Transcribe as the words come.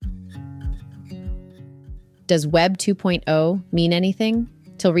Does Web 2.0 mean anything?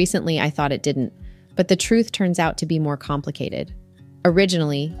 Till recently, I thought it didn't, but the truth turns out to be more complicated.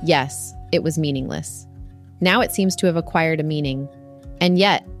 Originally, yes, it was meaningless. Now it seems to have acquired a meaning. And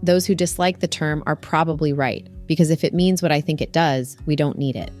yet, those who dislike the term are probably right, because if it means what I think it does, we don't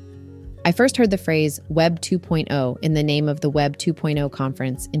need it. I first heard the phrase Web 2.0 in the name of the Web 2.0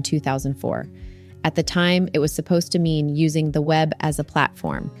 conference in 2004. At the time, it was supposed to mean using the web as a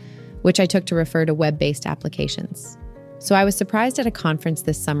platform, which I took to refer to web-based applications. So I was surprised at a conference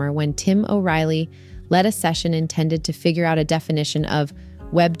this summer when Tim O'Reilly led a session intended to figure out a definition of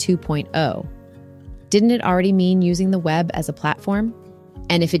Web 2.0. Didn't it already mean using the web as a platform?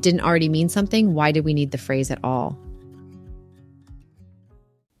 And if it didn't already mean something, why did we need the phrase at all?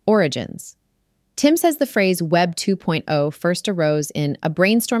 Origins. Tim says the phrase Web 2.0 first arose in a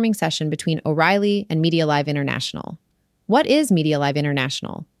brainstorming session between O'Reilly and Media Live International. What is Media Live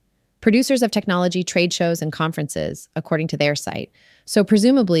International? Producers of technology trade shows and conferences, according to their site. So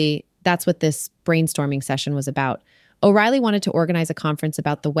presumably, that's what this brainstorming session was about. O'Reilly wanted to organize a conference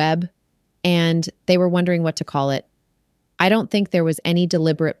about the web, and they were wondering what to call it. I don't think there was any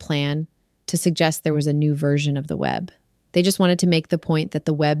deliberate plan to suggest there was a new version of the web. They just wanted to make the point that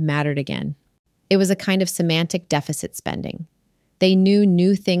the web mattered again. It was a kind of semantic deficit spending. They knew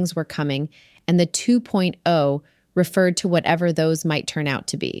new things were coming, and the 2.0 referred to whatever those might turn out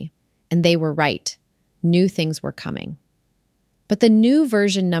to be. And they were right. New things were coming. But the new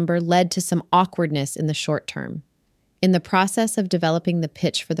version number led to some awkwardness in the short term. In the process of developing the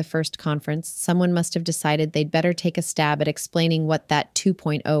pitch for the first conference, someone must have decided they'd better take a stab at explaining what that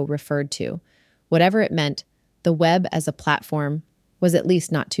 2.0 referred to. Whatever it meant, the web as a platform was at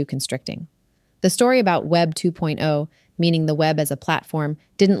least not too constricting. The story about Web 2.0, meaning the web as a platform,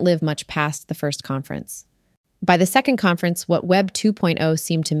 didn't live much past the first conference. By the second conference, what Web 2.0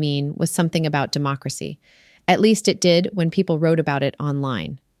 seemed to mean was something about democracy. At least it did when people wrote about it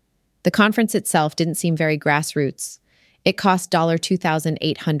online. The conference itself didn't seem very grassroots. It cost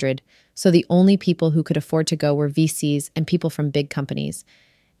 $2,800, so the only people who could afford to go were VCs and people from big companies.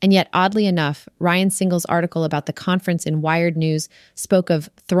 And yet, oddly enough, Ryan Singel's article about the conference in Wired News spoke of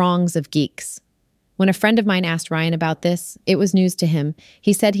throngs of geeks. When a friend of mine asked Ryan about this, it was news to him.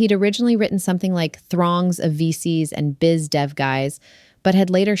 He said he'd originally written something like throngs of VCs and biz dev guys, but had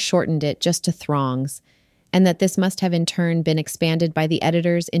later shortened it just to throngs, and that this must have in turn been expanded by the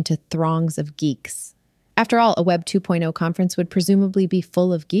editors into throngs of geeks. After all, a Web 2.0 conference would presumably be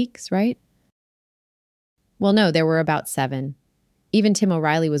full of geeks, right? Well, no, there were about 7. Even Tim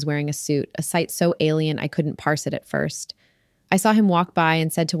O'Reilly was wearing a suit, a sight so alien I couldn't parse it at first. I saw him walk by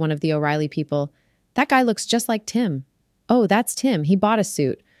and said to one of the O'Reilly people, "That guy looks just like Tim." "Oh, that's Tim. He bought a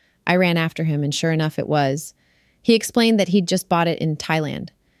suit." I ran after him, and sure enough, it was. He explained that he'd just bought it in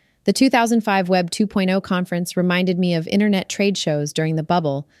Thailand. The 2005 Web 2.0 conference reminded me of internet trade shows during the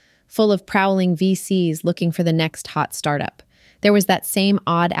bubble, full of prowling VCs looking for the next hot startup. There was that same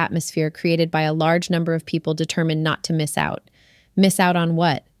odd atmosphere created by a large number of people determined not to miss out. Miss out on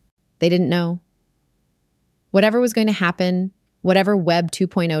what? They didn't know. Whatever was going to happen, whatever Web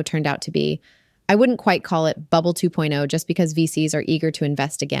 2.0 turned out to be, I wouldn't quite call it Bubble 2.0 just because VCs are eager to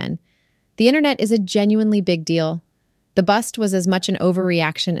invest again. The internet is a genuinely big deal. The bust was as much an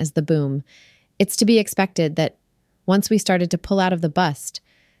overreaction as the boom. It's to be expected that once we started to pull out of the bust,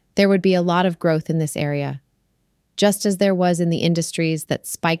 there would be a lot of growth in this area, just as there was in the industries that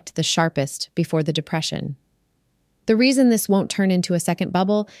spiked the sharpest before the Depression. The reason this won't turn into a second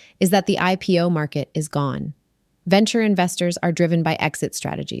bubble is that the IPO market is gone. Venture investors are driven by exit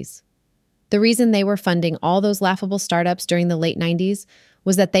strategies. The reason they were funding all those laughable startups during the late 90s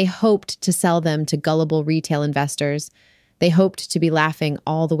was that they hoped to sell them to gullible retail investors. They hoped to be laughing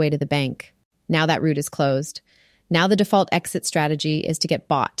all the way to the bank. Now that route is closed. Now the default exit strategy is to get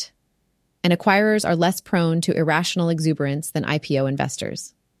bought. And acquirers are less prone to irrational exuberance than IPO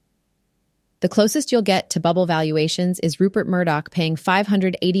investors. The closest you'll get to bubble valuations is Rupert Murdoch paying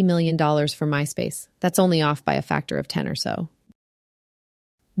 $580 million for MySpace. That's only off by a factor of 10 or so.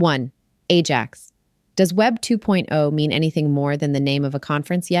 1. Ajax. Does Web 2.0 mean anything more than the name of a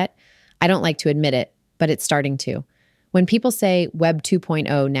conference yet? I don't like to admit it, but it's starting to. When people say Web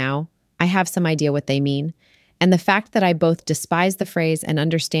 2.0 now, I have some idea what they mean. And the fact that I both despise the phrase and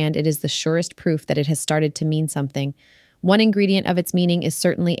understand it is the surest proof that it has started to mean something. One ingredient of its meaning is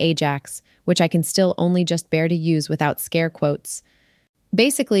certainly Ajax, which I can still only just bear to use without scare quotes.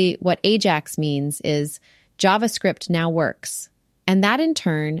 Basically, what Ajax means is JavaScript now works. And that in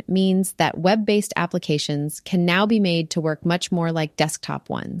turn means that web-based applications can now be made to work much more like desktop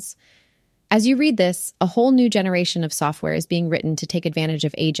ones. As you read this, a whole new generation of software is being written to take advantage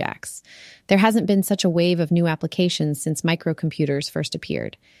of Ajax. There hasn't been such a wave of new applications since microcomputers first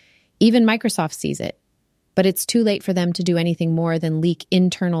appeared. Even Microsoft sees it. But it's too late for them to do anything more than leak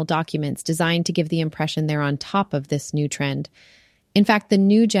internal documents designed to give the impression they're on top of this new trend. In fact, the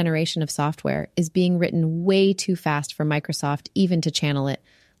new generation of software is being written way too fast for Microsoft even to channel it,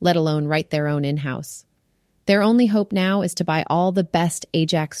 let alone write their own in-house. Their only hope now is to buy all the best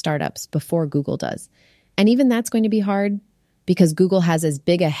Ajax startups before Google does. And even that's going to be hard because Google has as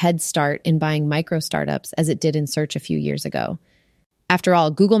big a head start in buying micro startups as it did in search a few years ago. After all,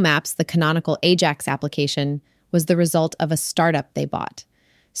 Google Maps, the canonical Ajax application, was the result of a startup they bought.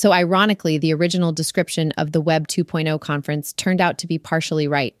 So ironically, the original description of the Web 2.0 conference turned out to be partially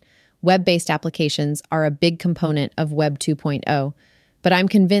right. Web-based applications are a big component of Web 2.0, but I'm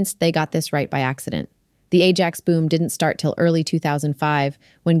convinced they got this right by accident. The Ajax boom didn't start till early 2005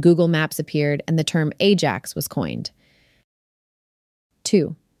 when Google Maps appeared and the term Ajax was coined.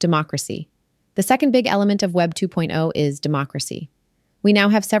 2. Democracy. The second big element of Web 2.0 is democracy. We now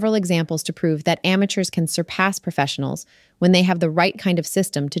have several examples to prove that amateurs can surpass professionals when they have the right kind of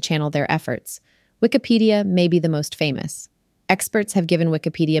system to channel their efforts. Wikipedia may be the most famous. Experts have given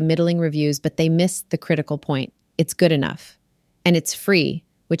Wikipedia middling reviews, but they miss the critical point. It's good enough. And it's free,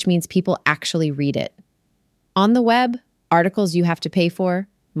 which means people actually read it. On the web, articles you have to pay for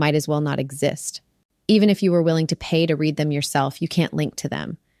might as well not exist. Even if you were willing to pay to read them yourself, you can't link to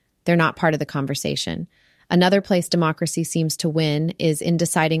them. They're not part of the conversation. Another place democracy seems to win is in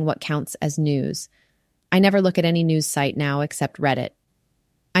deciding what counts as news. I never look at any news site now except Reddit.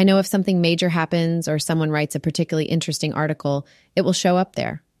 I know if something major happens or someone writes a particularly interesting article, it will show up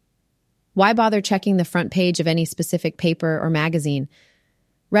there. Why bother checking the front page of any specific paper or magazine?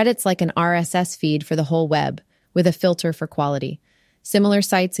 Reddit's like an RSS feed for the whole web, with a filter for quality. Similar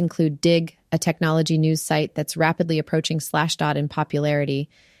sites include Dig, a technology news site that's rapidly approaching Slashdot in popularity,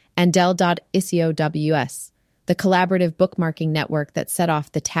 and Del.io.ws, the collaborative bookmarking network that set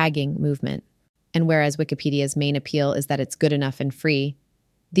off the tagging movement. And whereas Wikipedia's main appeal is that it's good enough and free,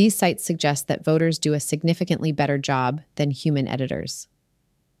 these sites suggest that voters do a significantly better job than human editors.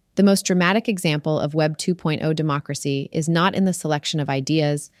 The most dramatic example of Web 2.0 democracy is not in the selection of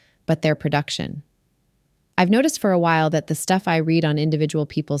ideas, but their production. I've noticed for a while that the stuff I read on individual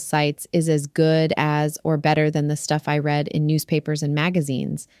people's sites is as good as or better than the stuff I read in newspapers and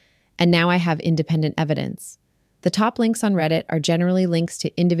magazines, and now I have independent evidence. The top links on Reddit are generally links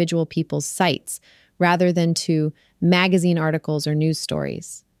to individual people's sites rather than to magazine articles or news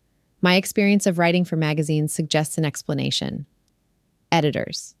stories. My experience of writing for magazines suggests an explanation.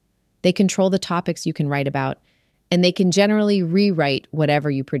 Editors. They control the topics you can write about, and they can generally rewrite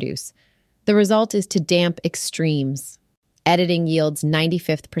whatever you produce. The result is to damp extremes. Editing yields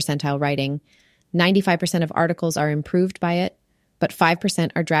 95th percentile writing. 95% of articles are improved by it, but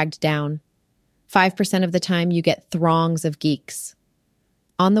 5% are dragged down. 5% of the time you get throngs of geeks.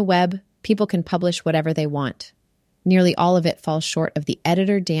 On the web, people can publish whatever they want. Nearly all of it falls short of the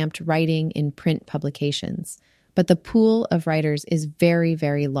editor-damped writing in print publications. But the pool of writers is very,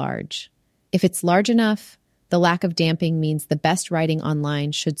 very large. If it's large enough, the lack of damping means the best writing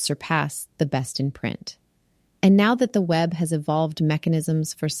online should surpass the best in print. And now that the web has evolved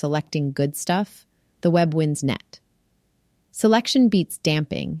mechanisms for selecting good stuff, the web wins net. Selection beats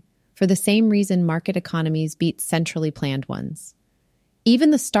damping, for the same reason market economies beat centrally planned ones.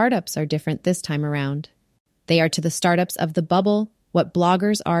 Even the startups are different this time around. They are to the startups of the bubble what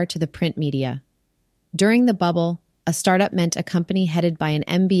bloggers are to the print media. During the bubble, a startup meant a company headed by an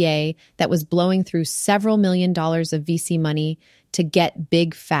MBA that was blowing through several $1 million of VC money to get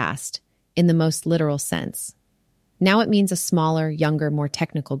big fast, in the most literal sense. Now it means a smaller, younger, more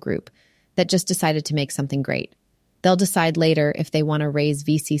technical group that just decided to make something great. They'll decide later if they want to raise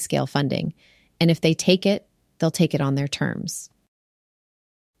VC scale funding, and if they take it, they'll take it on their terms.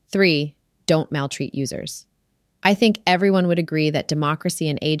 3. Don't maltreat users. I think everyone would agree that democracy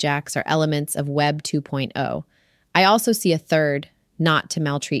and Ajax are elements of Web 2.0. I also see a third, not to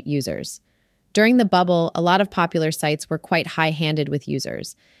maltreat users. During the bubble, a lot of popular sites were quite high-handed with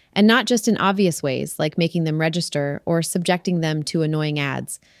users, and not just in obvious ways, like making them register or subjecting them to annoying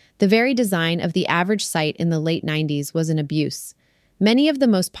ads. The very design of the average site in the late 90s was an abuse. Many of the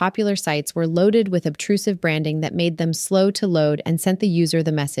most popular sites were loaded with obtrusive branding that made them slow to load and sent the user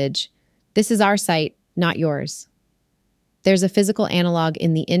the message, "This is our site, not yours." There's a physical analog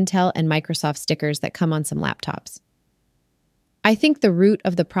in the Intel and Microsoft stickers that come on some laptops. I think the root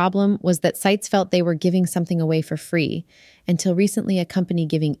of the problem was that sites felt they were giving something away for free. Until recently, a company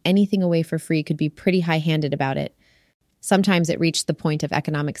giving anything away for free could be pretty high-handed about it. Sometimes it reached the point of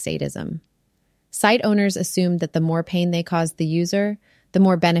economic sadism. Site owners assumed that the more pain they caused the user, the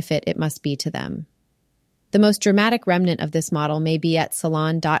more benefit it must be to them. The most dramatic remnant of this model may be at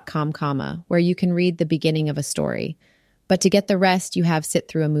salon.com, where you can read the beginning of a story. But to get the rest, you have sit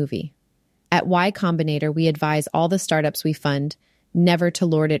through a movie. At Y Combinator, we advise all the startups we fund never to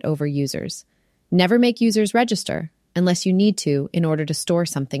lord it over users. Never make users register unless you need to in order to store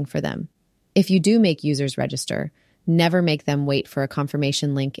something for them. If you do make users register, never make them wait for a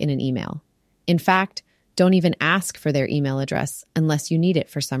confirmation link in an email. In fact, don't even ask for their email address unless you need it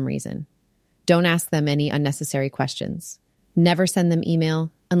for some reason. Don't ask them any unnecessary questions. Never send them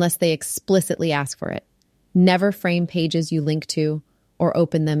email unless they explicitly ask for it. Never frame pages you link to or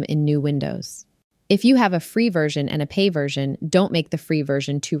open them in new windows. If you have a free version and a pay version, don't make the free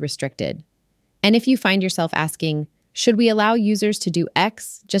version too restricted. And if you find yourself asking, should we allow users to do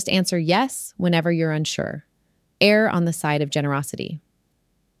X, just answer yes whenever you're unsure. Err on the side of generosity.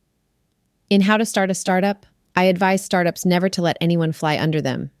 In How to Start a Startup, I advise startups never to let anyone fly under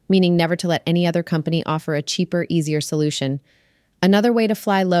them, meaning never to let any other company offer a cheaper, easier solution. Another way to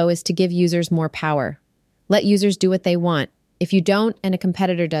fly low is to give users more power. Let users do what they want. If you don't and a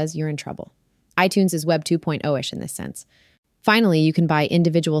competitor does, you're in trouble. iTunes is Web 2.0-ish in this sense. Finally, you can buy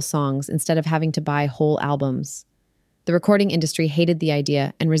individual songs instead of having to buy whole albums. The recording industry hated the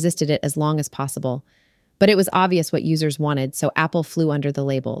idea and resisted it as long as possible. But it was obvious what users wanted, so Apple flew under the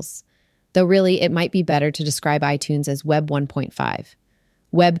labels. Though really, it might be better to describe iTunes as Web 1.5.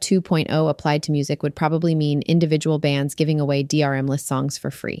 Web 2.0 applied to music would probably mean individual bands giving away DRM-less songs for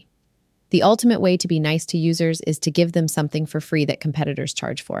free. The ultimate way to be nice to users is to give them something for free that competitors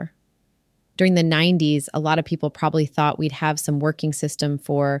charge for. During the 90s, a lot of people probably thought we'd have some working system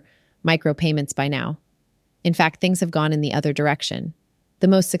for micropayments by now. In fact, things have gone in the other direction. The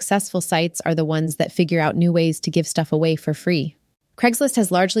most successful sites are the ones that figure out new ways to give stuff away for free. Craigslist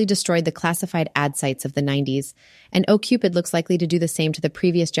has largely destroyed the classified ad sites of the 90s, and OkCupid looks likely to do the same to the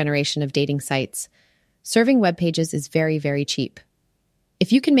previous generation of dating sites. Serving web pages is very, very cheap.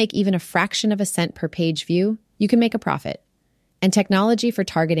 If you can make even a fraction of a cent per page view, you can make a profit. And technology for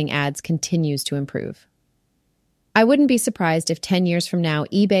targeting ads continues to improve. I wouldn't be surprised if 10 years from now,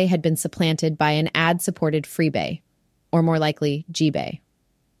 eBay had been supplanted by an ad-supported Freebay, or more likely, Gbay.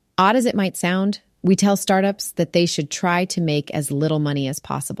 Odd as it might sound, we tell startups that they should try to make as little money as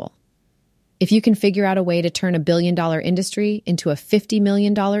possible. If you can figure out a way to turn $1 billion industry into a $50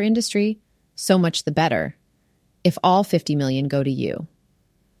 million industry, so much the better. If all 50 million go to you.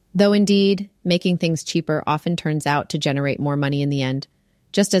 Though indeed, making things cheaper often turns out to generate more money in the end,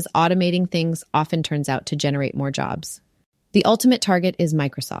 just as automating things often turns out to generate more jobs. The ultimate target is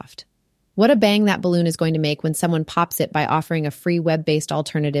Microsoft. What a bang that balloon is going to make when someone pops it by offering a free web-based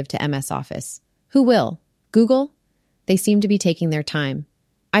alternative to MS Office. Who will? Google? They seem to be taking their time.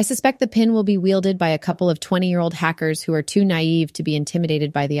 I suspect the pin will be wielded by a couple of 20-year-old hackers who are too naive to be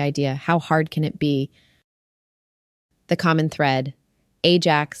intimidated by the idea, how hard can it be? The common thread.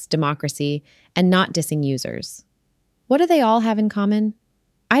 Ajax, democracy, and not dissing users. What do they all have in common?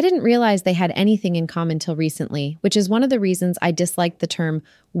 I didn't realize they had anything in common till recently, which is one of the reasons I disliked the term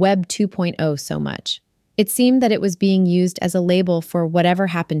Web 2.0 so much. It seemed that it was being used as a label for whatever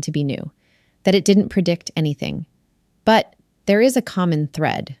happened to be new, that it didn't predict anything. But there is a common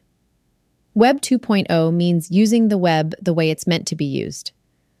thread. Web 2.0 means using the web the way it's meant to be used.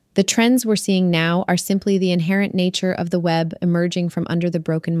 The trends we're seeing now are simply the inherent nature of the web emerging from under the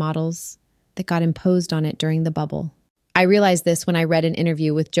broken models that got imposed on it during the bubble. I realized this when I read an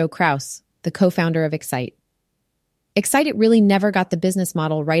interview with Joe Kraus, the co-founder of Excite. Excite really never got the business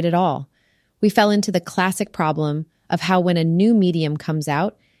model right at all. We fell into the classic problem of how when a new medium comes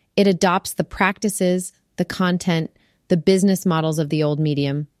out, it adopts the practices, the content, the business models of the old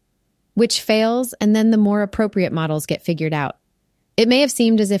medium, which fails, and then the more appropriate models get figured out. It may have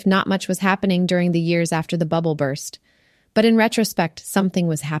seemed as if not much was happening during the years after the bubble burst, but in retrospect, something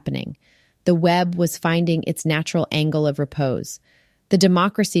was happening. The web was finding its natural angle of repose. The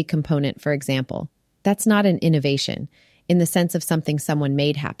democracy component, for example, that's not an innovation in the sense of something someone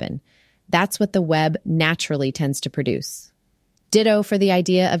made happen. That's what the web naturally tends to produce. Ditto for the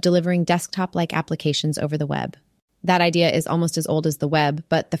idea of delivering desktop-like applications over the web. That idea is almost as old as the web,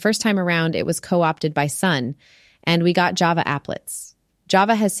 but the first time around it was co-opted by Sun, and we got Java applets.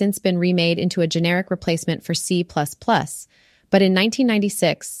 Java has since been remade into a generic replacement for C++, but in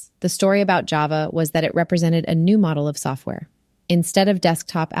 1996, the story about Java was that it represented a new model of software. Instead of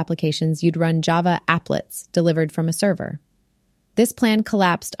desktop applications, you'd run Java applets delivered from a server. This plan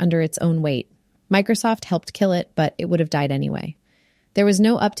collapsed under its own weight. Microsoft helped kill it, but it would have died anyway. There was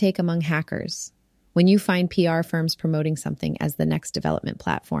no uptake among hackers. When you find PR firms promoting something as the next development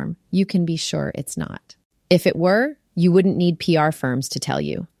platform, you can be sure it's not. If it were, you wouldn't need PR firms to tell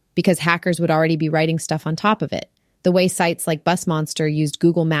you, because hackers would already be writing stuff on top of it, the way sites like Bus Monster used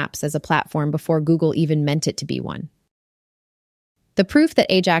Google Maps as a platform before Google even meant it to be one. The proof that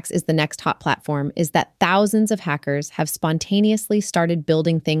Ajax is the next hot platform is that thousands of hackers have spontaneously started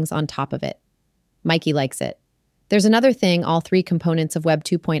building things on top of it. Mikey likes it. There's another thing all three components of Web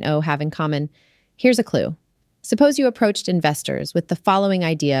 2.0 have in common. Here's a clue. Suppose you approached investors with the following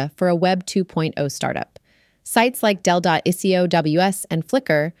idea for a Web 2.0 startup. Sites like Dell.io, WS, and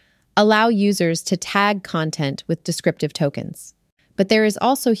Flickr allow users to tag content with descriptive tokens. But there is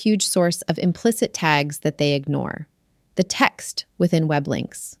also a huge source of implicit tags that they ignore: the text within web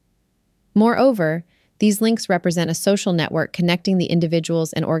links. Moreover, these links represent a social network connecting the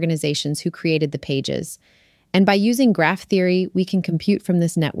individuals and organizations who created the pages. And by using graph theory, we can compute from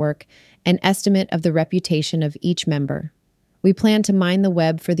this network an estimate of the reputation of each member. We plan to mine the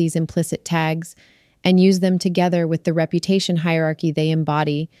web for these implicit tags and use them together with the reputation hierarchy they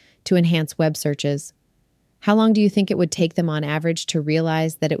embody to enhance web searches. How long do you think it would take them on average to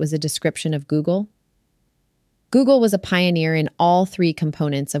realize that it was a description of Google? Google was a pioneer in all three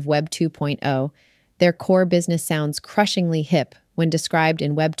components of Web 2.0. Their core business sounds crushingly hip when described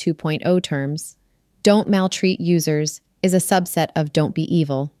in Web 2.0 terms. Don't maltreat users is a subset of don't be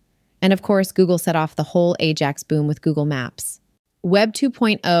evil. And of course, Google set off the whole Ajax boom with Google Maps. Web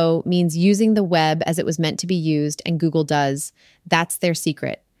 2.0 means using the web as it was meant to be used, and Google does. That's their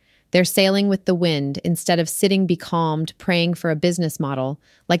secret. They're sailing with the wind instead of sitting becalmed, praying for a business model,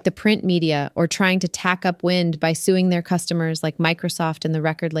 like the print media, or trying to tack up wind by suing their customers like Microsoft and the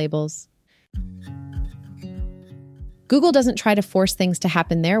record labels. Google doesn't try to force things to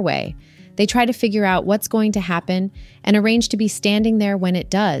happen their way. They try to figure out what's going to happen and arrange to be standing there when it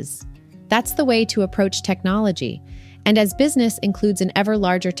does. That's the way to approach technology. And as business includes an ever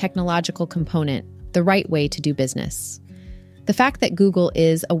larger technological component, the right way to do business. The fact that Google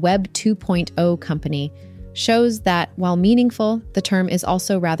is a Web 2.0 company shows that, while meaningful, the term is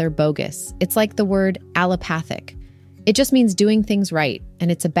also rather bogus. It's like the word allopathic. It just means doing things right,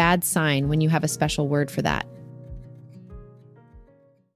 and it's a bad sign when you have a special word for that.